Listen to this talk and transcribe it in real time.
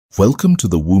Welcome to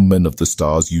the Women of the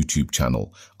Stars YouTube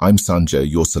channel. I'm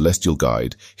Sanjay, your celestial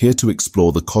guide, here to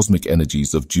explore the cosmic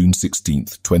energies of June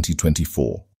 16th,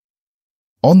 2024.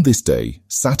 On this day,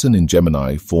 Saturn in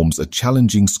Gemini forms a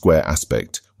challenging square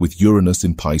aspect with Uranus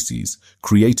in Pisces,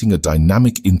 creating a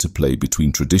dynamic interplay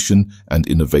between tradition and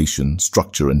innovation,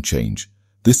 structure and change.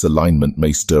 This alignment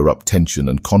may stir up tension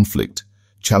and conflict,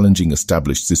 challenging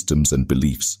established systems and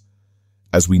beliefs.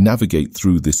 As we navigate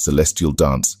through this celestial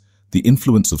dance, the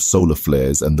influence of solar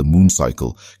flares and the moon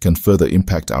cycle can further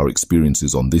impact our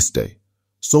experiences on this day.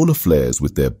 Solar flares,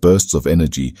 with their bursts of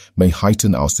energy, may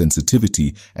heighten our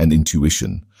sensitivity and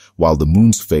intuition, while the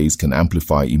moon's phase can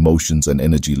amplify emotions and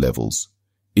energy levels.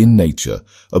 In nature,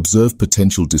 observe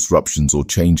potential disruptions or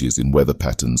changes in weather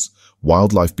patterns,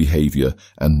 wildlife behavior,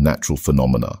 and natural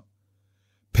phenomena.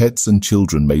 Pets and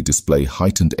children may display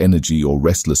heightened energy or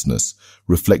restlessness,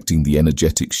 reflecting the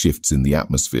energetic shifts in the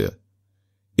atmosphere.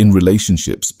 In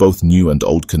relationships, both new and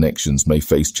old connections may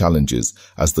face challenges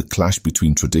as the clash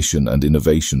between tradition and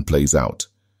innovation plays out.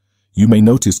 You may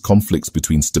notice conflicts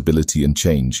between stability and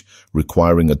change,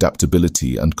 requiring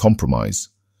adaptability and compromise.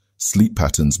 Sleep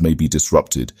patterns may be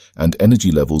disrupted, and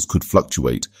energy levels could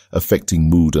fluctuate, affecting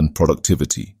mood and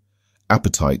productivity.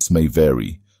 Appetites may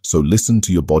vary, so listen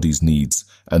to your body's needs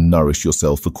and nourish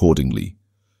yourself accordingly.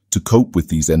 To cope with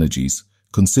these energies,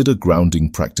 consider grounding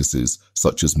practices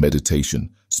such as meditation,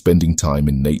 spending time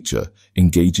in nature,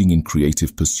 engaging in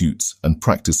creative pursuits, and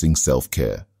practicing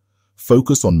self-care.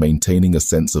 Focus on maintaining a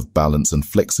sense of balance and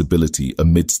flexibility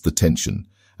amidst the tension,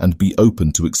 and be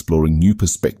open to exploring new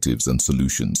perspectives and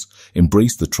solutions.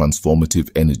 Embrace the transformative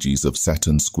energies of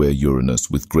Saturn Square Uranus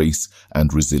with grace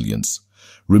and resilience.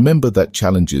 Remember that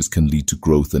challenges can lead to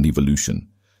growth and evolution.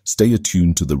 Stay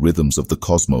attuned to the rhythms of the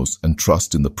cosmos and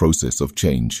trust in the process of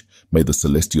change. May the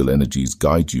celestial energies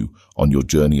guide you on your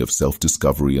journey of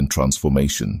self-discovery and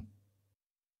transformation.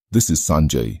 This is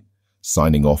Sanjay,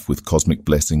 signing off with cosmic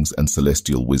blessings and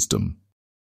celestial wisdom.